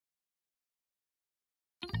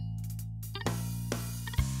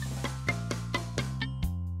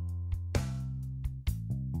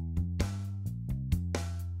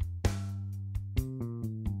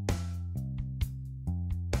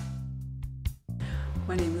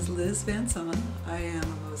My name is Lizz Van Saun. I am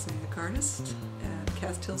a mosaic artist at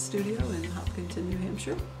Cast Hill Studio in Hopkinton, New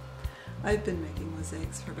Hampshire. I've been making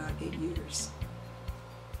mosaics for about 8 years.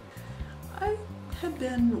 I have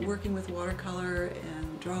been working with watercolor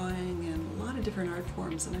and drawing and a lot of different art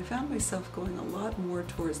forms, and I found myself going a lot more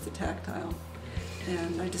towards the tactile.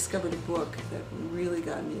 And I discovered a book that really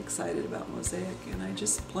got me excited about mosaic, and I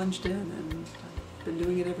just plunged in and I've been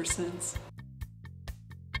doing it ever since.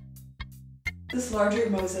 This larger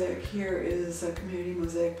mosaic here is a community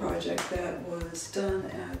mosaic project that was done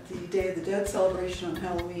at the Day of the Dead celebration on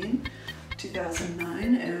Halloween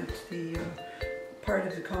 2009 at the part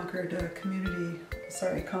of the Concord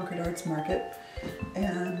Concord Arts Market.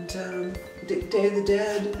 And Day of the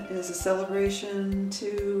Dead is a celebration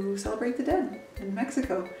to celebrate the dead in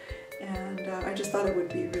Mexico. And I just thought it would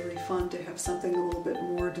be really fun to have something a little bit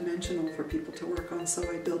more dimensional for people to work on, so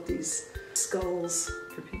I built these skulls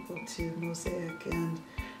for people to mosaic, and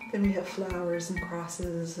then we have flowers and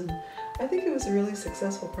crosses, and I think it was a really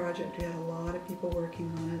successful project. We had a lot of people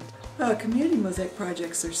working on it. Community mosaic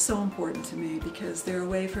projects are so important to me because they're a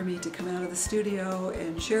way for me to come out of the studio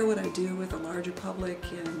and share what I do with a larger public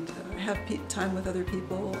and have time with other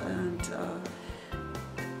people and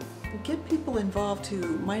get people involved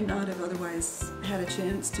who might not have otherwise had a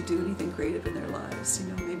chance to do anything creative in their lives.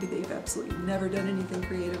 You know, maybe they've absolutely never done anything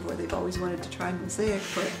creative, or they've always wanted to try mosaic,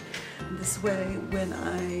 but this way, when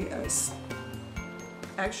I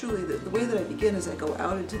actually, the way that I begin is I go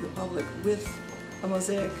out into the public with a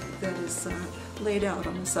mosaic that is laid out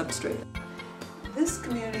on the substrate. This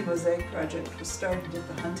community mosaic project was started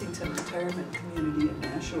at the Huntington Retirement Community in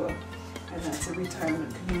Nashua. And that's a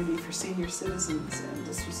retirement community for senior citizens, and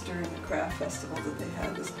this was during a craft festival that they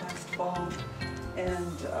had this past fall.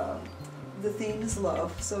 And the theme is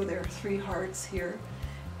love, so there are 3 hearts here.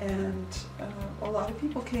 And a lot of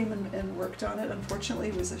people came and worked on it. Unfortunately,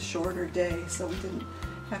 it was a shorter day, so we didn't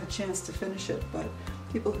have a chance to finish it, but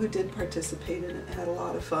people who did participate in it had a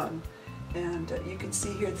lot of fun. And you can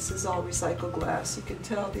see here, this is all recycled glass. You can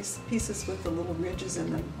tell these pieces with the little ridges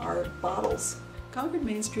in them are bottles. Concord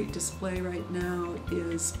Main Street display right now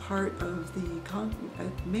is part of the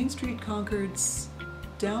Main Street Concord's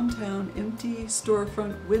Downtown Empty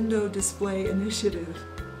Storefront Window Display Initiative.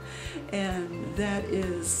 And that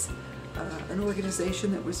is an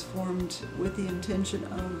organization that was formed with the intention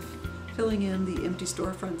of filling in the empty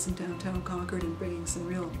storefronts in downtown Concord and bringing some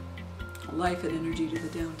real life and energy to the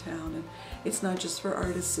downtown. And it's not just for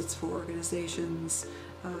artists, it's for organizations,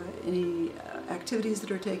 any activities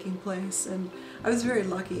that are taking place. And I was very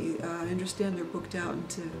lucky. I understand they're booked out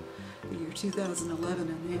into the year 2011,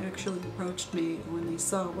 and they actually approached me when they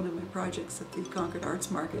saw one of my projects at the Concord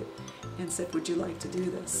Arts Market and said, would you like to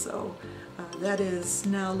do this? So that is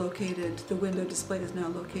now located, the window display is now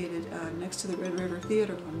located next to the Red River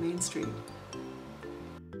Theater on Main Street.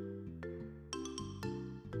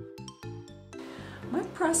 My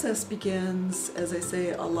process begins, as I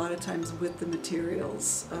say, a lot of times with the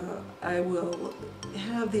materials. I will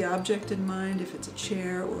have the object in mind, if it's a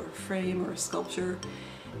chair or a frame or a sculpture,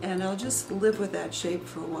 and I'll just live with that shape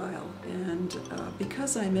for a while. And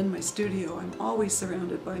because I'm in my studio, I'm always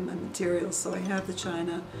surrounded by my materials. So I have the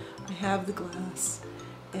china, I have the glass,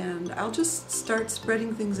 and I'll just start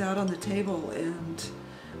spreading things out on the table and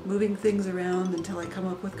moving things around until I come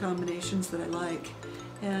up with combinations that I like.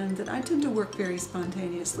 And I tend to work very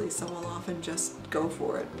spontaneously, so I'll often just go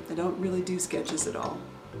for it. I don't really do sketches at all.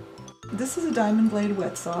 This is a diamond blade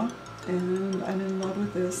wet saw, and I'm in love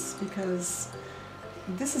with this because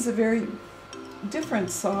this is a very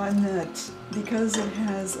different saw in that because it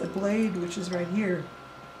has a blade, which is right here,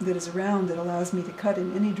 that is round, that allows me to cut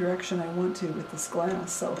in any direction I want to with this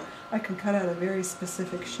glass. So I can cut out a very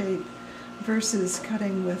specific shape versus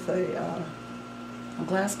cutting with a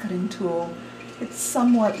glass cutting tool. It's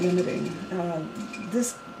somewhat limiting.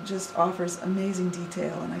 This just offers amazing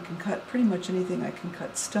detail, and I can cut pretty much anything. I can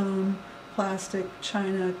cut stone, plastic,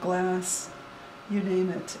 china, glass, you name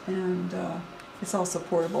it. And it's also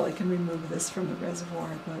portable. I can remove this from the reservoir,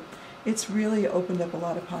 but it's really opened up a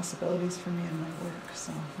lot of possibilities for me in my work,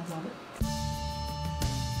 so I love it.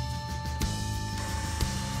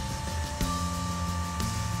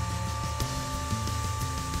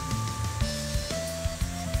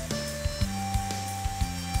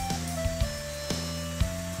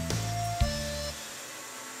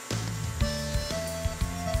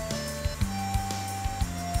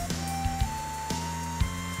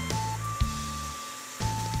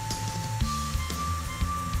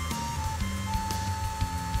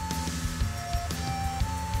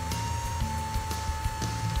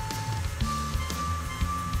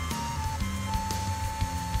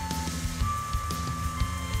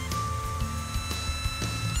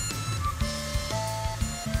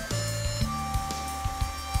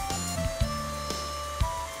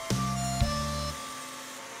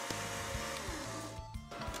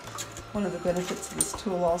 One of the benefits of this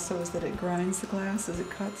tool also is that it grinds the glass as it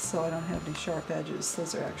cuts, so I don't have any sharp edges.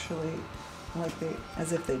 Those are actually like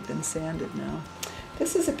as if they'd been sanded now.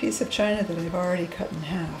 This is a piece of china that I've already cut in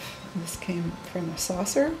half. This came from a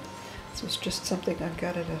saucer. This was just something I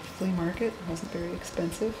got at a flea market. It wasn't very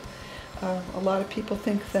expensive. A lot of people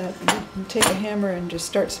think that you can take a hammer and just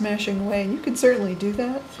start smashing away, and you can certainly do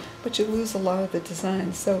that, but you lose a lot of the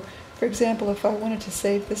design. So, for example, if I wanted to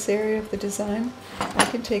save this area of the design, I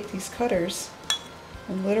can take these cutters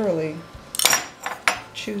and literally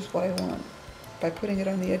choose what I want. By putting it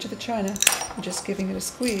on the edge of the china and just giving it a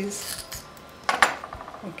squeeze,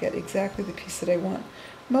 I get exactly the piece that I want.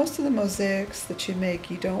 Most of the mosaics that you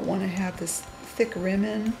make, you don't want to have this thick rim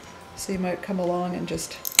in, so you might come along and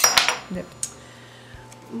just nip.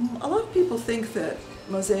 A lot of people think that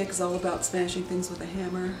mosaic is all about smashing things with a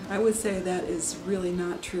hammer. I would say that is really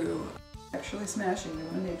not true. Actually smashing, you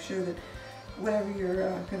want to make sure that whatever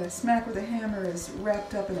you're going to smack with a hammer is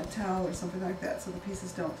wrapped up in a towel or something like that, so the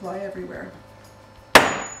pieces don't fly everywhere.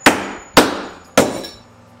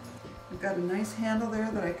 I've got a nice handle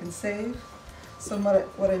there that I can save. So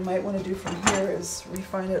what I might want to do from here is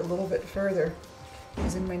refine it a little bit further.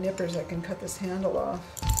 Using my nippers, I can cut this handle off.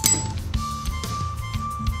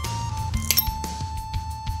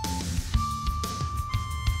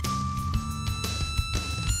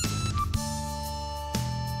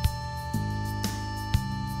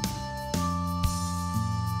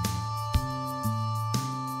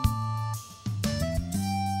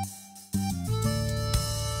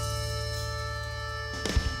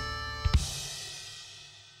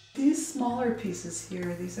 These smaller pieces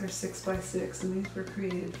here, these are 6 by 6, and these were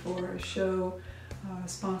created for a show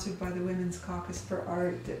sponsored by the Women's Caucus for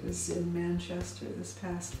Art that was in Manchester this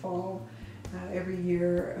past fall. Every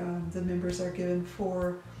year the members are given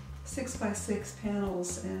 4 6 by 6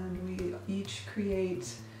 panels, and we each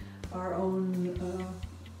create our own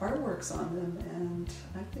artworks on them, and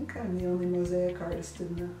I think I'm the only mosaic artist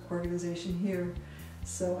in the organization here.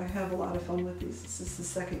 So I have a lot of fun with these. This is the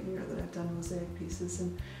second year that I've done mosaic pieces,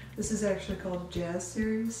 and this is actually called a jazz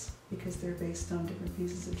series because they're based on different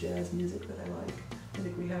pieces of jazz music that I like. I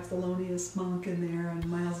think we have Thelonious Monk in there, and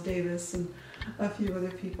Miles Davis, and a few other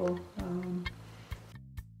people.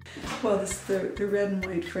 Well, the red and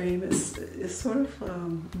white frame is sort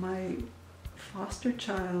of my foster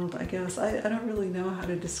child, I guess. I don't really know how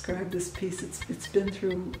to describe this piece. It's been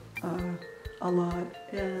through a lot,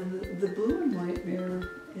 and the blue and white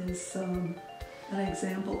mirror is an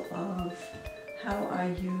example of how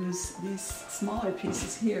I use these smaller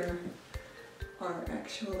pieces here. Are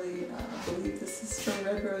actually, I believe this is from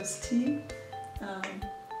Red Rose Tea.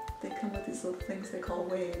 They come with these little things they call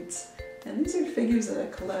wades, and these are figures that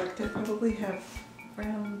I collect. I probably have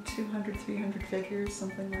around 200, 300 figures,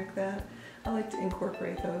 something like that. I like to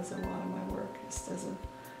incorporate those in a lot of my work just as an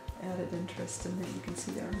added interest, and then you can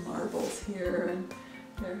see there are marbles here and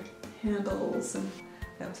there are handles, and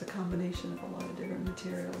that was a combination of a lot of different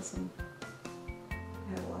materials, and I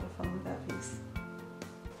had a lot of fun with that piece.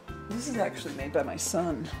 This is actually made by my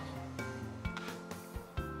son,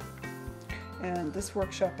 and this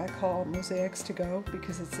workshop I call Mosaics to Go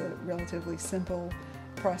because it's a relatively simple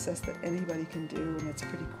process that anybody can do, and it's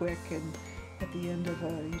pretty quick, and at the end of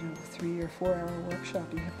a 3 or 4 hour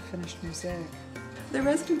workshop you have a finished mosaic. The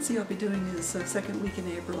residency I'll be doing is second week in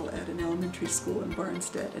April at an elementary school in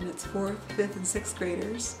Barnstead, and it's 4th, 5th, and 6th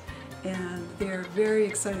graders. And they're very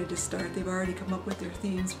excited to start. They've already come up with their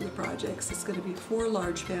themes for the projects. It's going to be 4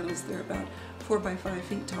 large panels. They're about 4 by 5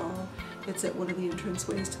 feet tall. It's at one of the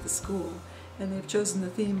entranceways to the school. And they've chosen the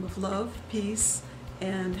theme of love, peace,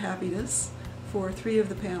 and happiness for 3 of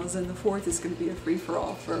the panels, and the 4th is going to be a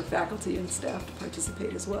free-for-all for faculty and staff to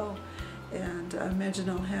participate as well. And I imagine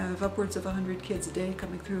I'll have upwards of 100 kids a day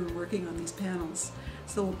coming through and working on these panels.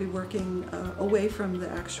 So we'll be working away from the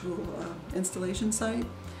actual installation site,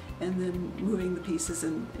 and then moving the pieces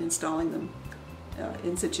and installing them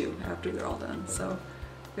in situ after they're all done. So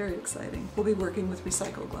very exciting. We'll be working with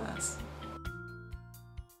recycled glass.